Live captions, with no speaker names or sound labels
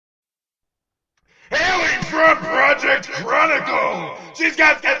from Project Chronicle. She's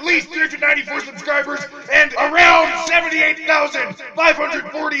got at least 394 subscribers and around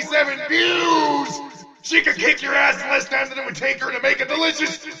 78,547 views. She could kick your ass in less time than it would take her to make a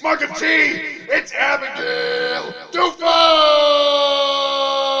delicious mug of tea. It's Abigail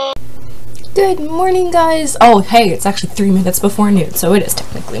Doofo! Good morning, guys. Oh, hey, it's actually 3 minutes before noon, so it is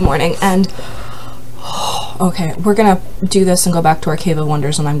technically morning, and okay, we're gonna do this and go back to our Cave of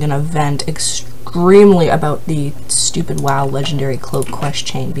Wonders, and I'm gonna vent extremely about the stupid WoW legendary cloak quest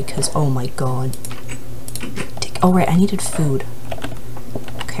chain because, oh my god. Oh right, I needed food.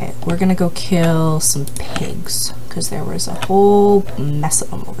 Okay, we're gonna go kill some pigs because there was a whole mess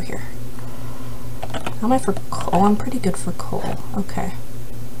of them over here. How am I for coal? Oh, I'm pretty good for coal. Okay.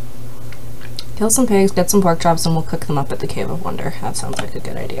 Kill some pigs, get some pork chops, and we'll cook them up at the Cave of Wonder. That sounds like a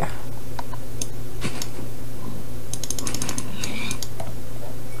good idea.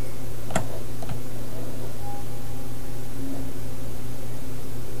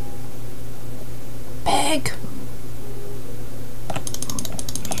 Pig!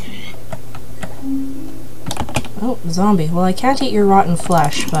 Oh, zombie. Well, I can't eat your rotten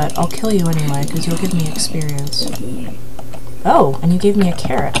flesh, but I'll kill you anyway, because you'll give me experience. Oh, and you gave me a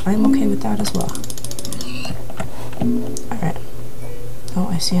carrot. I'm okay with that as well. Alright. Oh,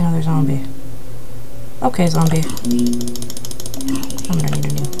 I see another zombie. Okay, zombie. I'm gonna need a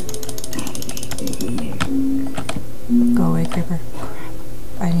new... Go away, creeper. Crap.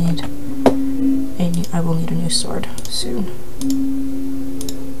 I will need a new sword soon.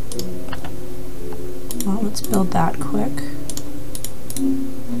 Well, let's build that quick.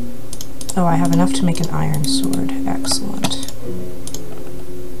 Oh, I have enough to make an iron sword. Excellent.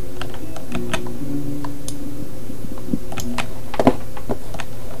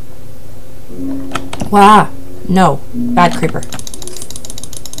 Wow! No. Bad creeper.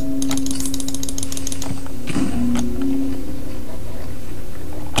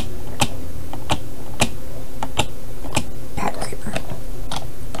 Bad creeper.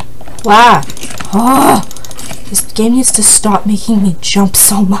 Wow! Oh! This game needs to stop making me jump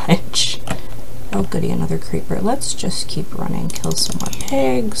so much. Oh goody, another creeper. Let's just keep running, kill some more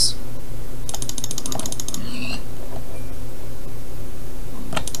pigs.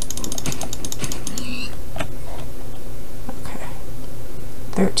 Okay.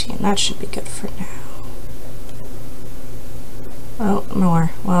 13, that should be good for now. Oh,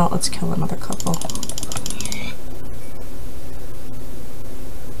 more. Well, let's kill another couple.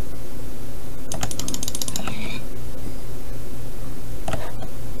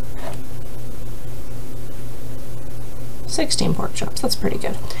 Pork chops, that's pretty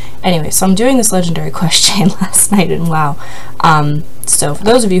good. Anyway, so I'm doing this legendary quest chain last night in WoW. So for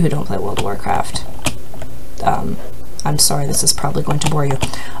those of you who don't play World of Warcraft, I'm sorry, this is probably going to bore you.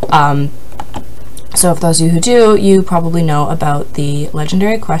 So for those of you who do, you probably know about the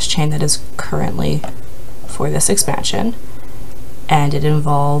legendary quest chain that is currently for this expansion. And it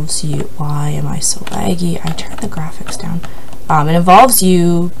involves you... Why am I so laggy? I turned the graphics down. It involves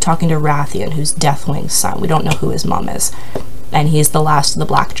you talking to Rathian, who's Deathwing's son. We don't know who his mom is. And he's the last of the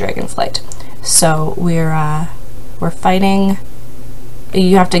Black Dragon Flight. So we're fighting...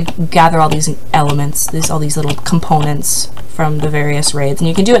 You have to gather all these elements, all these little components from the various raids. And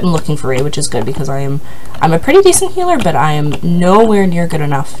you can do it in Looking for Raid, which is good because I'm a pretty decent healer, but I am nowhere near good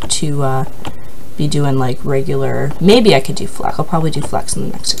enough to be doing like regular... Maybe I could do Flex. I'll probably do Flex in the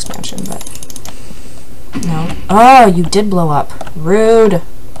next expansion, but... No. Oh, you did blow up. Rude.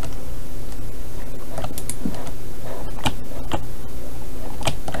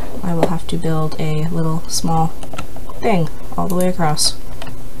 I will have to build a little small thing all the way across.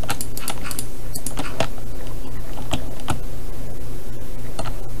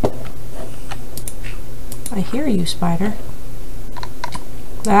 I hear you, spider.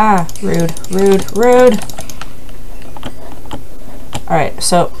 Ah, rude, rude, rude. Alright,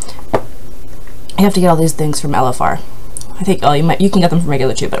 so you have to get all these things from LFR. I think, oh, you can get them from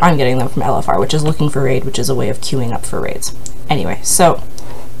regular too, but I'm getting them from LFR, which is Looking for Raid, which is a way of queuing up for raids. Anyway, so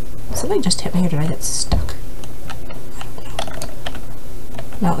something just hit me, or did I get stuck? I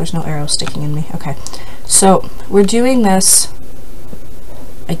don't know. No, there's no arrow sticking in me. Okay, so we're doing this.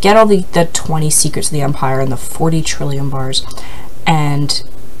 I get all the 20 secrets of the Empire and the 40 trillion bars, and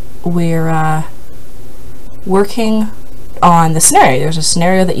we're working on the scenario. There's a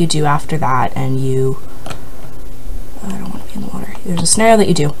scenario that you do after that, and you... I don't want to be in the water. There's a scenario that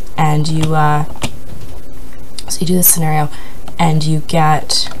you do, and you, so you do this scenario, and you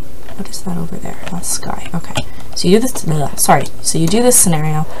get... What is that over there? That's sky. Okay. So you do this... sorry. So you do this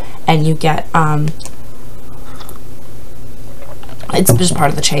scenario, and you get, it's just part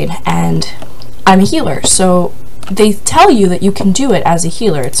of the chain, and I'm a healer, so they tell you that you can do it as a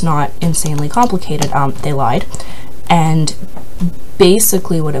healer. It's not insanely complicated. They lied. And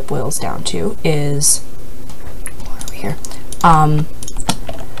basically what it boils down to is, over here,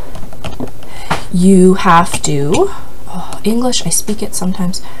 you have to, English, I speak it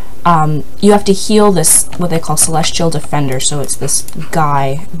sometimes, you have to heal this, what they call Celestial Defender. So it's this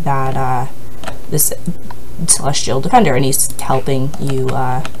guy that, this Celestial Defender, and he's helping you,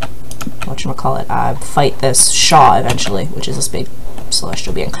 whatchamacallit, fight this Shaw eventually, which is this big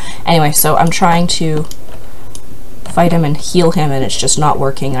celestial being. Anyway, so I'm trying to fight him and heal him, and it's just not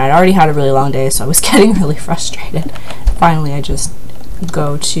working. And I'd already had a really long day, so I was getting really frustrated. Finally, I just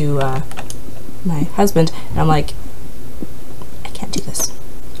go to my husband, and I'm like, I can't do this.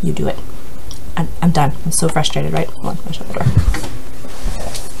 You do it. I'm done. I'm so frustrated, right? Hold on, I'll shut the door.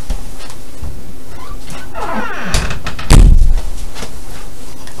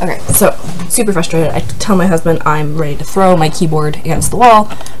 Okay, so, super frustrated. I tell my husband I'm ready to throw my keyboard against the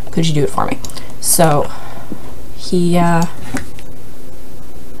wall. Could you do it for me? So,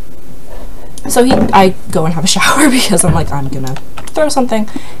 I go and have a shower because I'm like, I'm gonna throw something,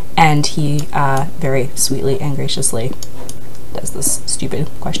 and he very sweetly and graciously does this stupid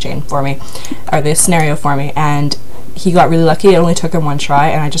question for me, or this scenario for me, and he got really lucky. It only took him one try,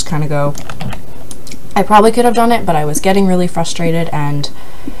 and I just kind of go, I probably could have done it, but I was getting really frustrated, and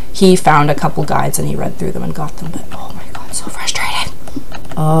he found a couple guides and he read through them and got them, but oh my god, so frustrated.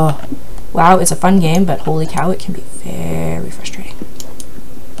 Oh, wow, it's a fun game, but holy cow, it can be very frustrating.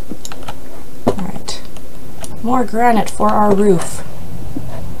 Alright, more granite for our roof.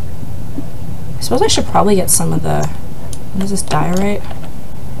 I suppose I should probably get some of the, what is this, diorite?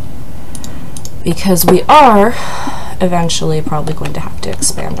 Because we are eventually probably going to have to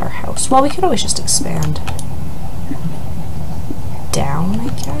expand our house. Well, we could always just expand down, I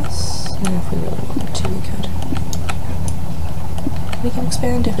guess. And if we really wanted to, we could. We can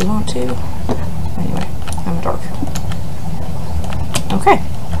expand if we want to. Anyway, I'm a dork. Okay,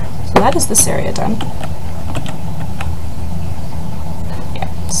 so that is this area done. Yeah,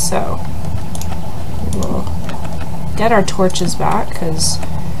 so we'll get our torches back, because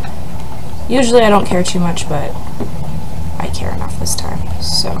usually I don't care too much, but I care enough this time.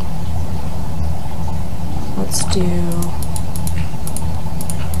 So let's do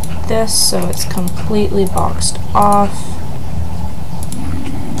this so it's completely boxed off.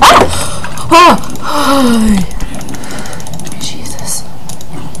 Ah! Oh! Jesus.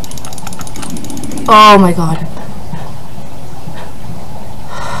 Oh my god.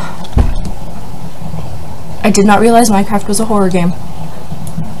 I did not realize Minecraft was a horror game.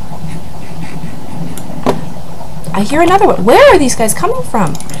 I hear another one. Where are these guys coming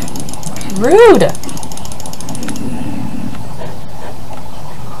from? Rude. Lord.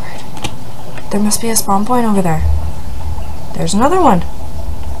 There must be a spawn point over there. There's another one.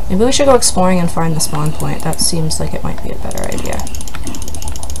 Maybe we should go exploring and find the spawn point. That seems like it might be a better idea.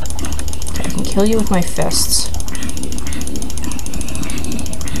 Okay, I can kill you with my fists.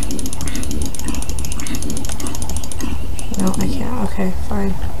 No, I can't. Okay,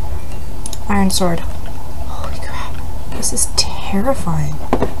 fine. Iron sword. This is terrifying.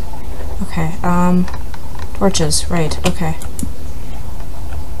 Okay, torches, right, okay.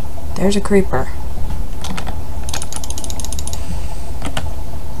 There's a creeper.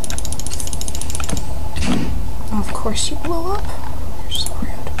 Oh, of course you blow up. You're so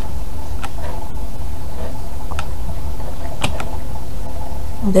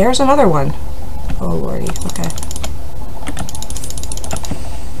rude. There's another one. Oh lordy, okay.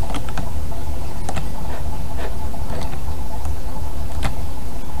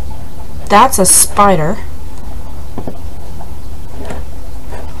 That's a spider.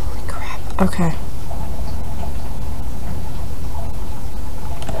 Holy crap. Okay.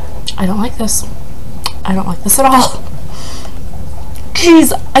 I don't like this. I don't like this at all.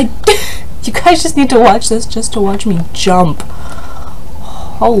 Jeez, you guys just need to watch this just to watch me jump.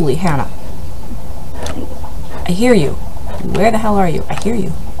 Holy Hannah. I hear you. Where the hell are you? I hear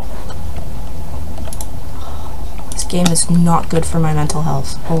you. This game is not good for my mental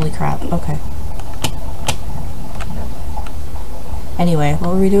health. Holy crap. Okay. Anyway,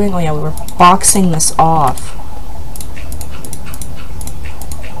 what were we doing? Oh yeah, we were boxing this off.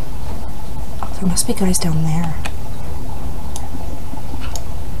 Oh, there must be guys down there.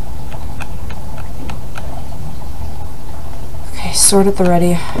 Okay, sword at the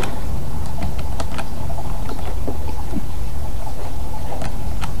ready.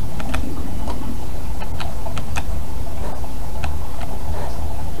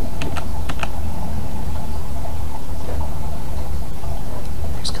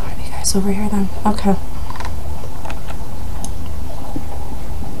 There's gotta be guys it's over here then. Okay.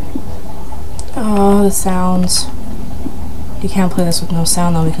 Oh, the sounds. You can't play this with no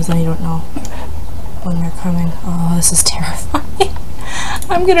sound though, because then you don't know when they're coming. Oh, this is terrifying.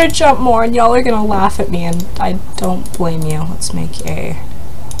 I'm gonna jump more and y'all are gonna laugh at me, and I don't blame you. Let's make a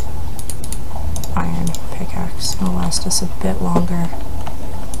iron pickaxe. It'll last us a bit longer.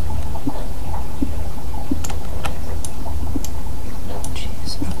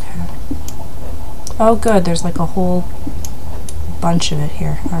 Jeez, okay. Oh good, there's like a whole bunch of it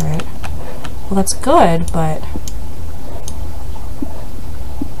here. Alright. Well, that's good, but...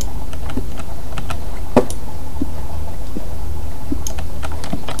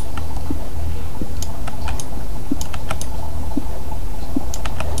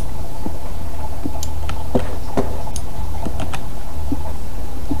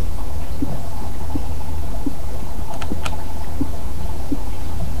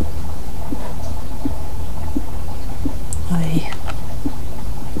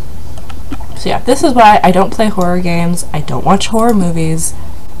 So yeah, this is why I don't play horror games, I don't watch horror movies.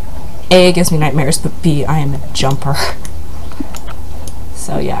 A, it gives me nightmares, but B, I am a jumper.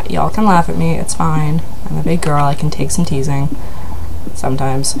 So yeah, y'all can laugh at me, it's fine. I'm a big girl, I can take some teasing.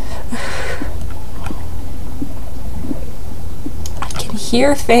 Sometimes. I can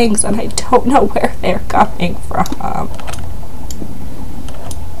hear things and I don't know where they're coming from.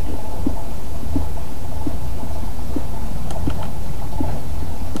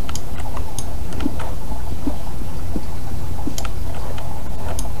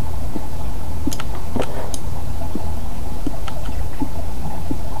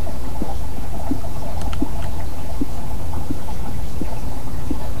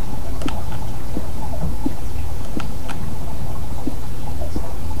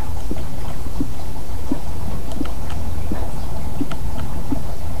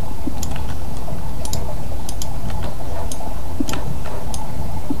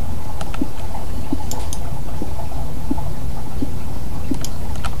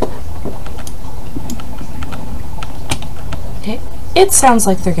 It sounds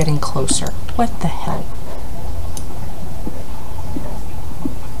like they're getting closer. What the hell?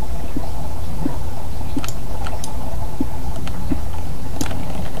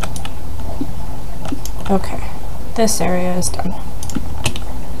 Okay, this area is done.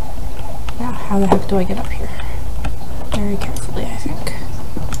 Now, how the heck do I get up here? Very carefully, I think.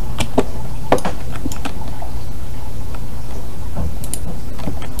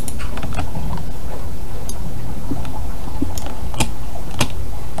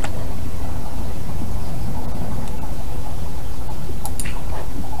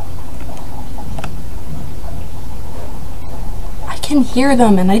 I can hear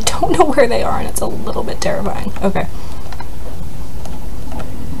them and I don't know where they are, and it's a little bit terrifying. Okay.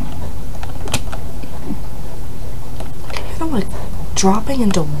 I can hear them like dropping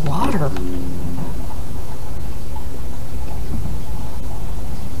into water.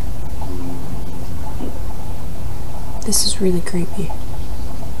 This is really creepy.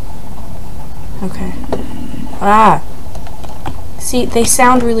 Okay. Ah! See, they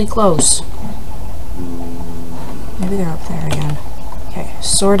sound really close. Maybe they're up there again. Okay,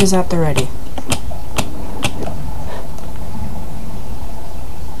 sword is at the ready.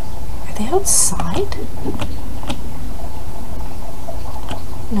 Are they outside?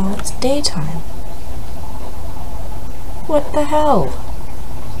 No, it's daytime. What the hell?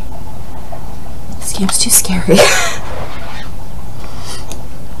 This game's too scary.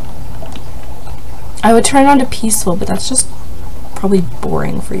 I would turn it on to peaceful, but that's just probably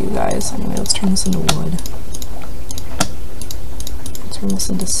boring for you guys. Anyway, let's turn this into wood. Turn this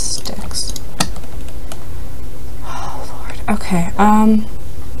into sticks. Oh Lord. Okay, how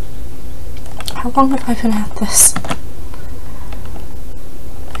long have I been at this?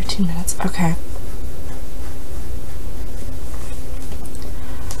 13 minutes. Okay.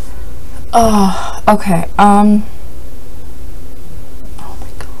 Oh, okay. Oh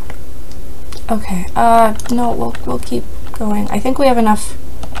my God. Okay, no, we'll keep going. I think we have enough.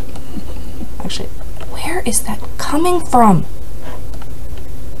 Actually, where is that coming from?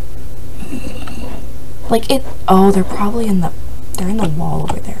 Like it, oh, they're probably in the wall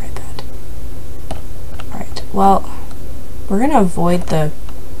over there, I bet. Alright, well, we're gonna avoid the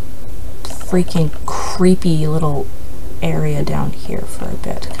freaking creepy little area down here for a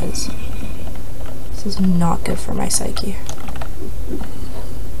bit, because this is not good for my psyche.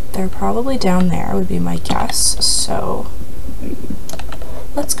 They're probably down there, would be my guess, so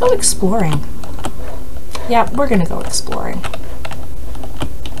let's go exploring. Yeah, we're gonna go exploring.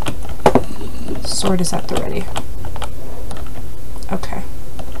 Sword is at the ready. Okay.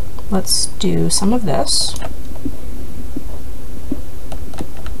 let's do some of this.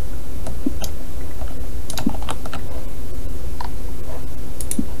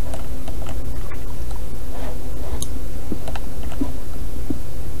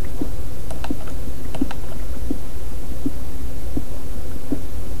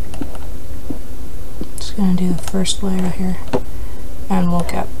 Just gonna do the first layer here. And we'll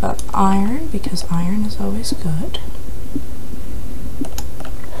get the iron, because iron is always good.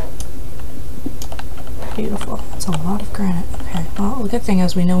 Beautiful. That's a lot of granite. Okay, well, the good thing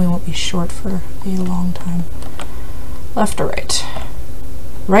is we know we won't be short for a long time. Left or right?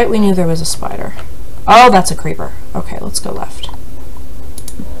 Right, we knew there was a spider. Oh, that's a creeper. Okay, let's go left.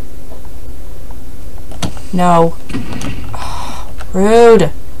 No. Oh,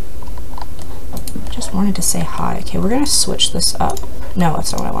 rude. Just wanted to say hi. Okay, we're gonna switch this up. No,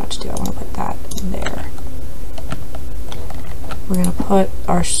 that's not what I wanted to do. I want to put that there. We're gonna put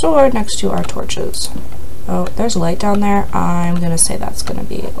our sword next to our torches. Oh, there's light down there. I'm gonna say that's gonna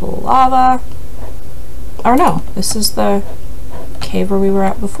be lava. Or no, this is the cave where we were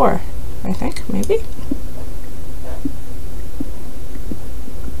at before, I think, maybe?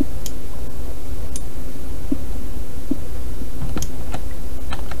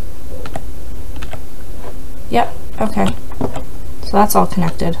 Yep, okay. So that's all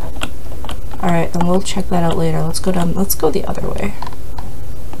connected. Alright, then we'll check that out later. Let's go down, let's go the other way.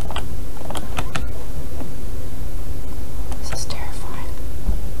 This is terrifying.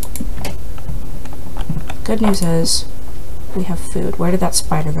 Good news is, we have food. Where did that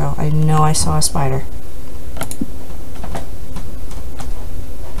spider go? I know I saw a spider.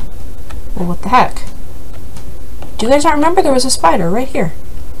 Well, what the heck? Do you guys not remember there was a spider right here?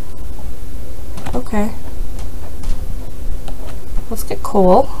 Okay. Let's get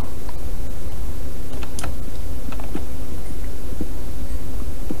coal.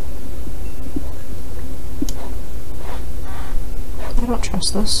 I don't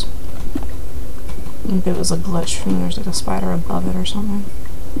trust this. Maybe it was a glitch and there's like a spider above it or something.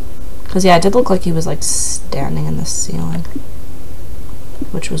 Because yeah, it did look like he was like standing in the ceiling.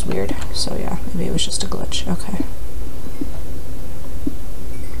 Which was weird. So yeah, maybe it was just a glitch. Okay.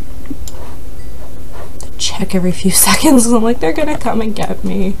 Check every few seconds and I'm like, they're gonna come and get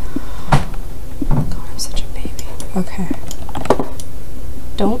me. God, I'm such a baby. Okay.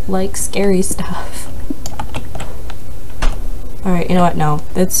 Don't like scary stuff. Alright, you know what? No,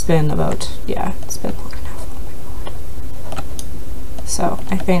 it's been about, yeah, it's been long enough. Oh my god. So,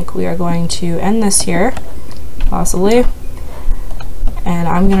 I think we are going to end this here, possibly. And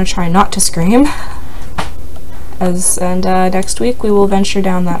I'm gonna try not to scream. And next week we will venture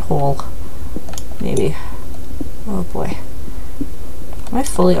down that hole. Maybe. Oh boy. Am I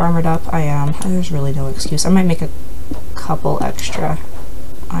fully armored up? I am. There's really no excuse. I might make a couple extra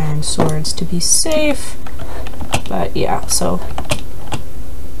iron swords to be safe. But yeah, so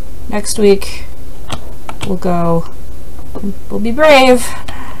next week we'll go, we'll be brave,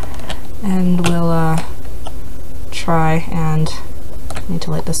 and we'll try and, I need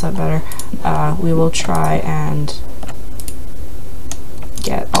to light this up better, we will try and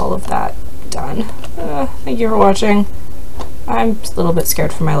get all of that done. Thank you for watching. I'm a little bit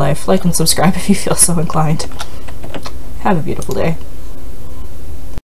scared for my life. Like and subscribe if you feel so inclined. Have a beautiful day.